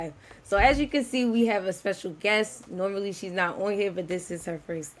So as you can see, we have a special guest. Normally she's not on here, but this is her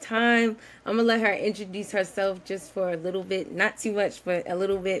first time. I'm gonna let her introduce herself just for a little bit, not too much, but a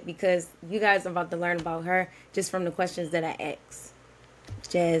little bit, because you guys are about to learn about her just from the questions that I asked.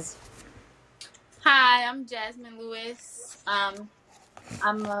 Jazz. Hi, I'm Jasmine Lewis.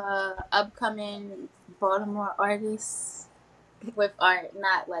 I'm a upcoming Baltimore artist with art,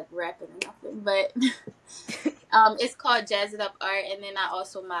 not like rapping or nothing, but it's called Jasitupart, and then I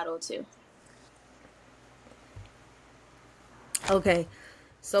also model too. Okay.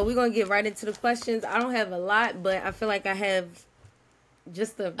 So we're gonna get right into the questions. I don't have a lot, but I feel like I have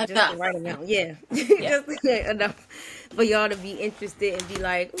just the Enough. right amount. Yeah. Yeah. Just enough for y'all to be interested and be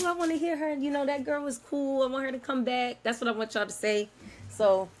like, oh, I want to hear her. That girl was cool. I want her to come back. That's what I want y'all to say.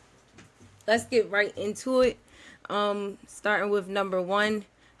 So let's get right into it. Starting with number one.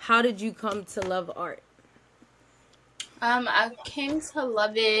 How did you come to love art? I came to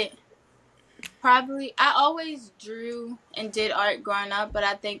love it. Probably, I always drew and did art growing up, but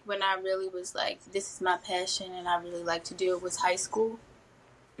I think when I really was like, this is my passion and I really like to do it was high school.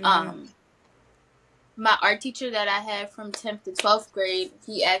 Mm-hmm. Um, my art teacher that I had from 10th to 12th grade,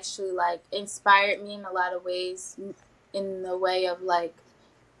 he actually like inspired me in a lot of ways, in the way of like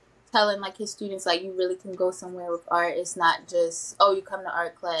telling like his students like you really can go somewhere with art. It's not just, oh, you come to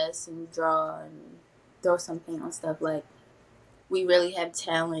art class and you draw and throw some paint on stuff. Like we really have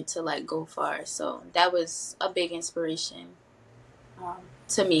talent to like go far. So that was a big inspiration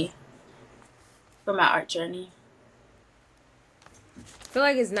to me for my art journey. I feel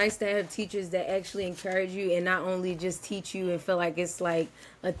like it's nice to have teachers that actually encourage you and not only just teach you and feel like it's like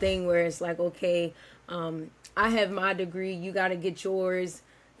a thing where it's like, okay, I have my degree, you got to get yours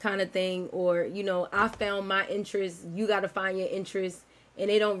kind of thing. Or, I found my interest, you got to find your interest. And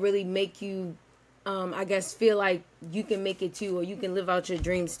they don't really make you, I guess, feel like you can make it too or you can live out your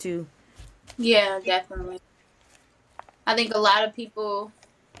dreams too. Yeah, definitely. I think a lot of people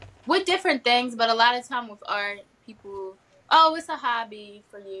with different things, but a lot of time with art, people, oh, it's a hobby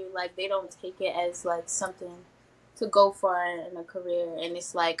for you. Like they don't take it as like something to go for in a career, and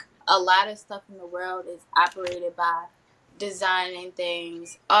it's like a lot of stuff in the world is operated by designing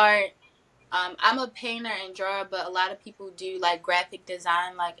things, art. I'm a painter and drawer, but a lot of people do like graphic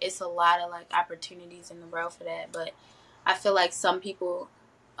design. Like it's a lot of like opportunities in the world for that, but I feel like some people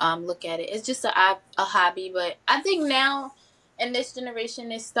look at it. It's just a hobby, but I think now in this generation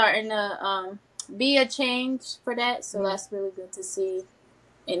it's starting to be a change for that. So Mm. that's really good to see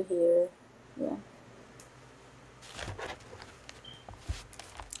and hear. Yeah.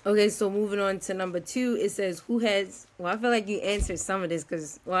 Okay, so moving on to number two, it says, who has, well, I feel like you answered some of this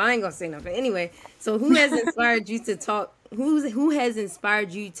because, well, I ain't going to say nothing. Anyway, so who has inspired you to talk, who has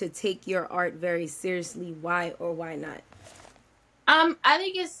inspired you to take your art very seriously? Why or why not? I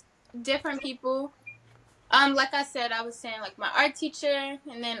think it's different people. Like I said, I was saying like my art teacher,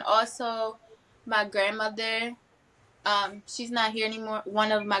 and then also my grandmother. She's not here anymore.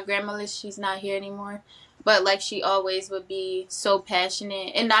 One of my grandmothers, she's not here anymore. But like she always would be so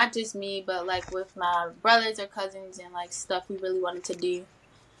passionate, and not just me, but like with my brothers or cousins and like stuff we really wanted to do.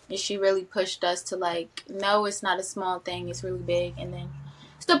 And she really pushed us to like, no, it's not a small thing. It's really big. And then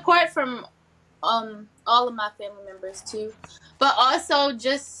support from all of my family members too, but also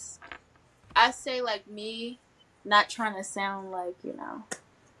just I say like me, not trying to sound like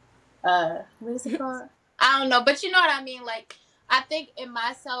what is it called? I don't know, but you know what I mean. Like, I think in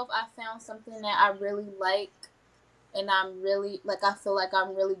myself, I found something that I really like, and I'm really like I feel like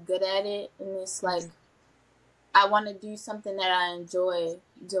I'm really good at it, and it's like I want to do something that I enjoy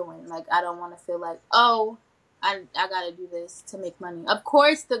doing. Like, I don't want to feel like, oh, I gotta do this to make money. Of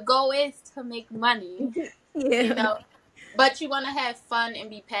course, the goal is to make money, you Yeah. know, but you want to have fun and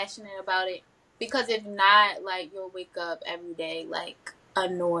be passionate about it, because if not, like you'll wake up every day like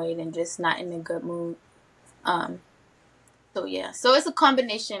annoyed and just not in a good mood. Um, so yeah, so it's a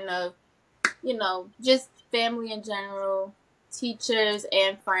combination of just family in general, teachers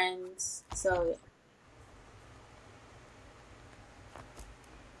and friends. So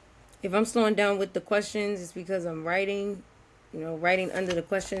If I'm slowing down with the questions, it's because I'm writing, writing under the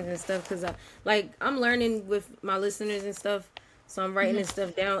questions and stuff. Because I'm learning with my listeners and stuff. So I'm writing yeah. this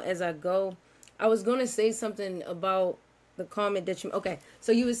stuff down as I go. I was going to say something about the comment that you, okay.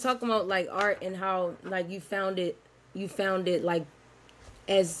 So you was talking about like art and how like you found it like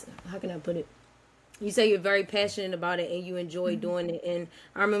as, how can I put it? You say you're very passionate about it and you enjoy Mhm. doing it. And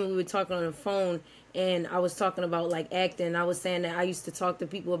I remember we were talking on the phone and I was talking about like acting. I was saying that I used to talk to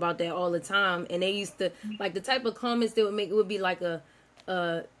people about that all the time, and they used to like the type of comments they would make. It would be like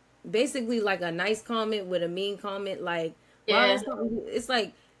basically like a nice comment with a mean comment. Like, wow, Yeah. that's not. It's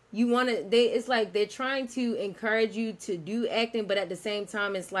like you want to they it's like they're trying to encourage you to do acting, but at the same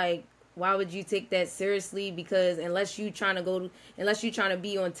time it's like, why would you take that seriously? Because unless you trying to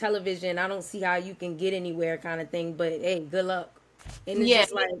be on television, I don't see how you can get anywhere, kind of thing. But hey, good luck. And it's Yeah.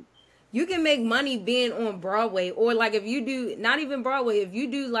 just like, you can make money being on Broadway, or like if you do not even Broadway, if you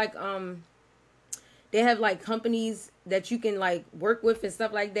do like they have like companies that you can like work with and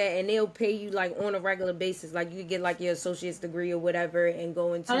stuff like that, and they'll pay you like on a regular basis. Like you could get like your associate's degree or whatever and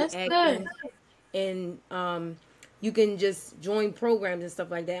go Oh, into that's good. acting, and you can just join programs and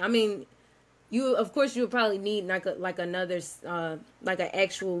stuff like that. I mean, you of course you would probably need like another like an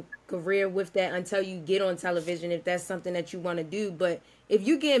actual career with that until you get on television, if that's something that you want to do. But if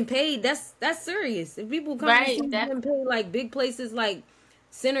you getting paid, that's serious. If people come to see Right. you That. getting paid, like big places like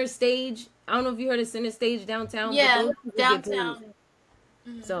Center Stage, I don't know if you heard of Center Stage downtown, but Yeah. those people get paid. Downtown.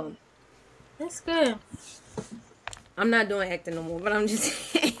 Mhm. So That's good. I'm not doing acting no more, but I'm just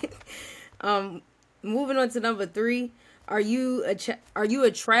saying. um moving on to number 3, are you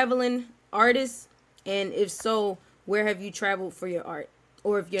a traveling artist? And if so, where have you traveled for your art?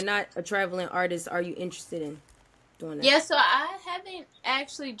 Or if you're not a traveling artist, are you interested in doing that? Yeah, so I haven't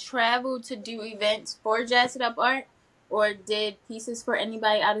actually traveled to do events for Jasitupart or did pieces for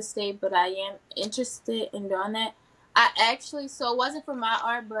anybody out of state, but I am interested in doing that. I actually, so it wasn't for my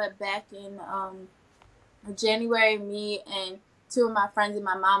art, but back in January, me and two of my friends and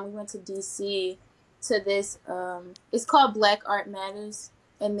my mom, we went to DC to this, it's called Black Art Matters,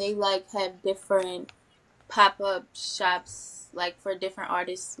 and they like have different pop-up shops like for different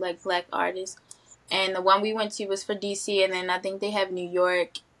artists, like black artists. And the one we went to was for DC, and then I think they have New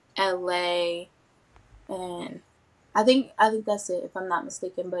York, LA, and I think that's it if I'm not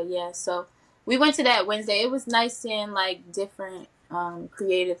mistaken. But yeah, so we went to that Wednesday. It was nice seeing like different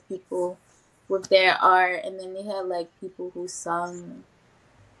creative people with their art, and then they had like people who sung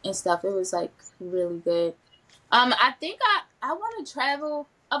and stuff. It was like really good. I think I want to travel,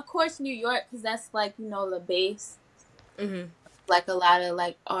 of course, New York, because that's like, the base, Hmm. like a lot of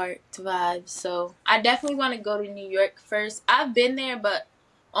like art vibes. So I definitely want to go to New York first. I've been there, but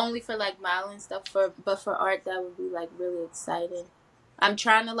only for like modeling stuff. But for art, that would be like really exciting. I'm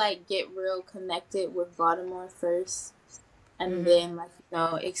trying to like get real connected with Baltimore first, and Hmm. then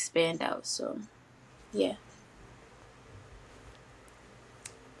like expand out. So yeah.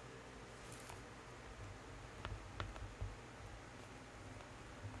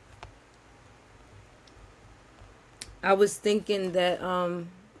 I was thinking that let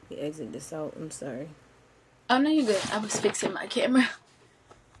me exit this out. I'm sorry. Oh no, you're good. I was fixing my camera.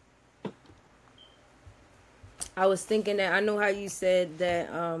 I was thinking that I know how you said that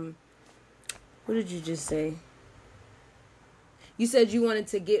what did you just say? You said you wanted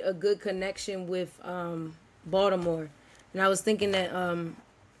to get a good connection with Baltimore. And I was thinking that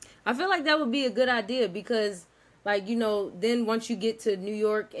I feel like that would be a good idea because, like, then once you get to New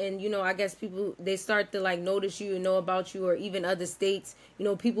York and, I guess people, they start to, like, notice you and know about you, or even other states,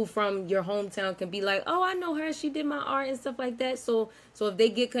 people from your hometown can be like, oh, I know her. She did my art and stuff like that. So if they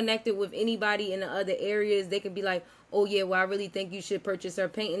get connected with anybody in the other areas, they can be like, oh, yeah, well, I really think you should purchase her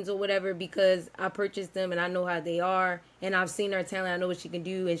paintings or whatever because I purchased them and I know how they are. And I've seen her talent. I know what she can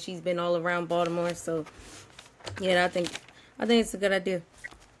do. And she's been all around Baltimore. So, yeah, I think it's a good idea.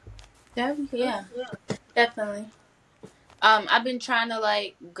 Yeah, definitely. I've been trying to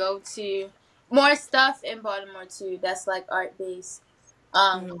like go to more stuff in Baltimore too. That's like art based.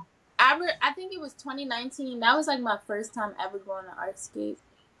 Um, Hmm. I think it was 2019. That was like my first time ever going to Artscape.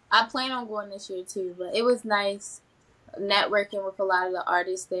 I plan on going this year too, but it was nice networking with a lot of the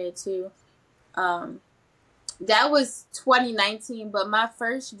artists there too. Um, that was 2019, but my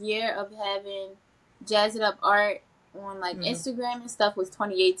first year of having Jazzed Up Art on like Hmm. Instagram and stuff was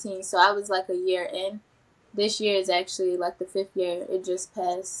 2018. So I was like a year in. This year is actually like the 5th year. It just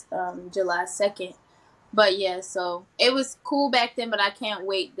passed July 2nd. But yeah, so it was cool back then, but I can't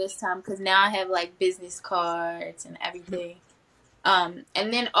wait this time because now I have like business cards and everything. And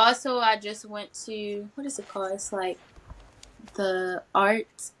then also I just went to, what is it called? It's like the Art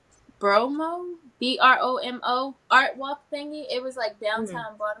Bromo, Bromo art walk thingy. It was like Hmm.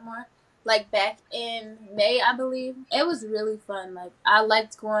 downtown Baltimore, like back in May, I believe. It was really fun. Like I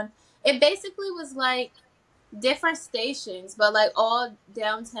liked going. It basically was like different stations, but like all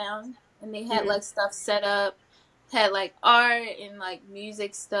downtown, and they had Hmm. like stuff set up, had like art and like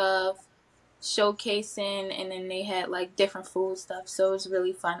music stuff showcasing, and then they had like different food stuff, so it was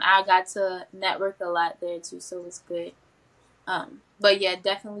really fun. I got to network a lot there too, so it was good. But yeah,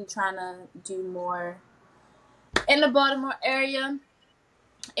 definitely trying to do more in the Baltimore area,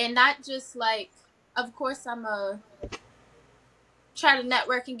 and not just like, of course I'm a try to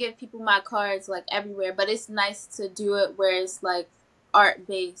network and give people my cards like everywhere, but it's nice to do it where it's like art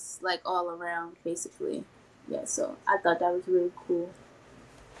based, like all around, basically. Yeah, so I thought that was really cool.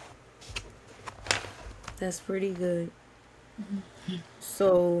 That's pretty good.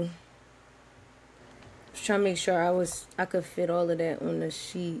 So, I was trying to make sure I could fit all of that on the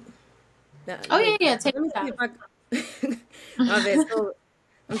sheet. Now, Oh yeah, wait, yeah. Take let me your see time. if I. My bad. So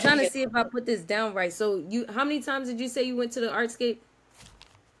I'm trying to see if I put this down right. So how many times did you say you went to the Artscape?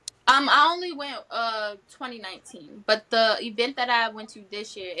 I only went 2019, but the event that I went to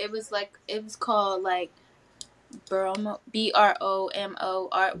this year, it was called like Bromo, Bromo Art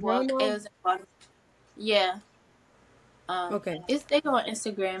Walk. It Bromo. was in Baltimore. Yeah. Okay. It's they go on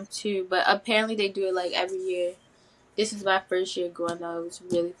Instagram too, but apparently they do it like every year. This is my first year going though. It was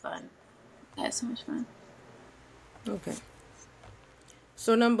really fun. I had so much fun. Okay.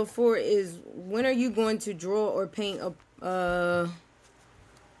 So number 4 is, when are you going to draw or paint a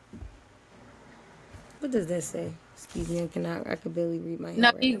what does that say? Excuse me, I can barely read my No,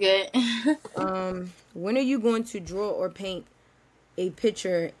 handwriting. you good. When are you going to draw or paint a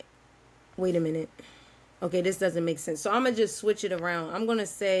picture? Wait a minute. Okay, this doesn't make sense. So I'm gonna just switch it around. I'm gonna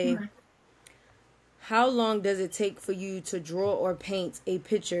say, how long does it take for you to draw or paint a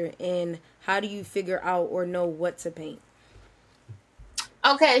picture, and how do you figure out or know what to paint?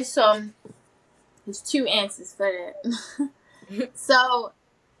 Okay, so there's two answers for that. So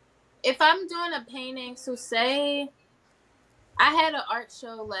if I'm doing a painting, so say I had an art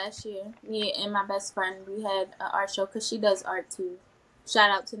show last year. Me and my best friend, we had an art show because she does art too. Shout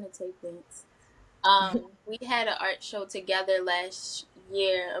out to Nate Banks. We had an art show together last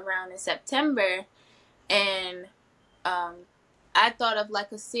year around in September, and um, I thought of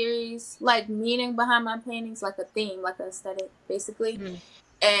like a series, like meaning behind my paintings, like a theme, like a aesthetic, basically.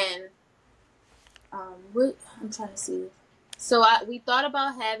 And what I'm trying to see. So we thought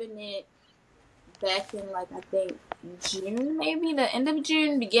about having it back in like I think June, maybe the end of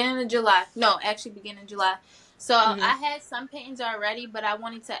June, beginning of July. No, actually beginning of July. So I had some paintings already, but I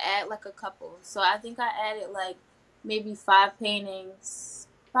wanted to add like a couple. So I think I added like maybe 5 paintings,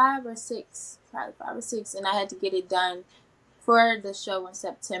 5 or 6, probably 5 or 6, and I had to get it done for the show in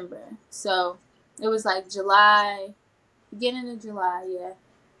September. So it was like July, beginning of July, yeah,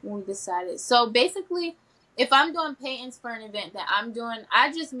 when we decided. So basically, if I'm doing paintings for an event that I'm doing,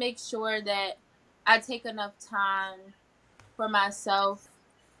 I just make sure that I take enough time for myself,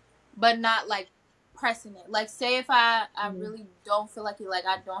 but not like pressing it. Like, say if I really don't feel like it, like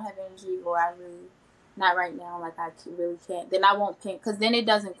I don't have energy, or I really, not right now, like really can't, then I won't paint, because then it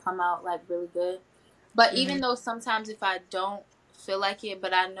doesn't come out like really good. But even though sometimes if I don't feel like it,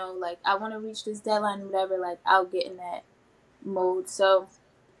 but I know like I want to reach this deadline, whatever, like I'll get in that mode. So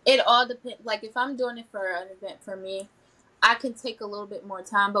it all depends. Like if I'm doing it for an event for me, I can take a little bit more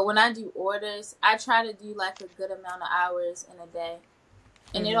time. But when I do orders, I try to do like a good amount of hours in a day.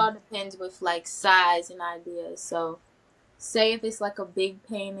 And it all depends with like size and ideas. So say if it's like a big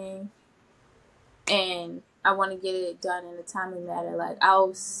painting and I want to get it done in a timely manner, like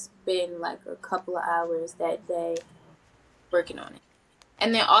I'll spend like a couple of hours that day working on it.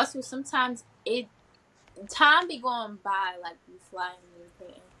 And then also sometimes time be going by like you flying and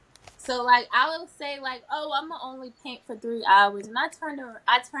painting. So like I will say like, oh, I'm gonna only paint for 3 hours, and I turn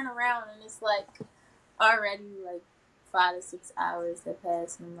around and it's like already like 5 to 6 hours that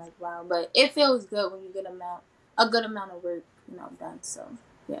pass, and I'm like, wow. But it feels good when you get a good amount of work, done. So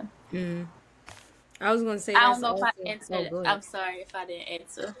yeah. I was gonna say I don't that's know if I also. Oh, answered. go ahead. I'm sorry if I didn't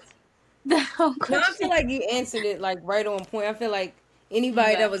answer the whole No, I question. feel like you answered it like right on point. I feel like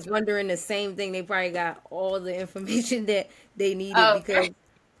anybody Okay. that was wondering the same thing, they probably got all the information that they needed, Oh, because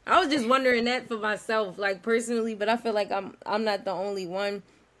I was just wondering that for myself, like personally. But I feel like I'm not the only one.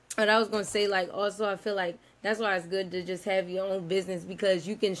 And I was gonna say, like, also I feel like that's why it's good to just have your own business, because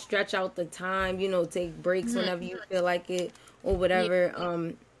you can stretch out the time, take breaks whenever you feel like it or yeah.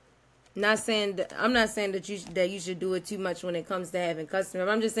 whatever. Not saying that, I'm not saying that you should do it too much when it comes to having customers.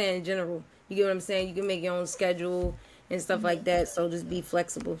 I'm just saying in general. You get what I'm saying? You can make your own schedule and stuff like that. So just be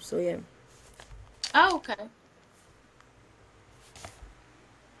flexible. So yeah. Oh, okay.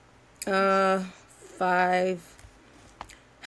 5.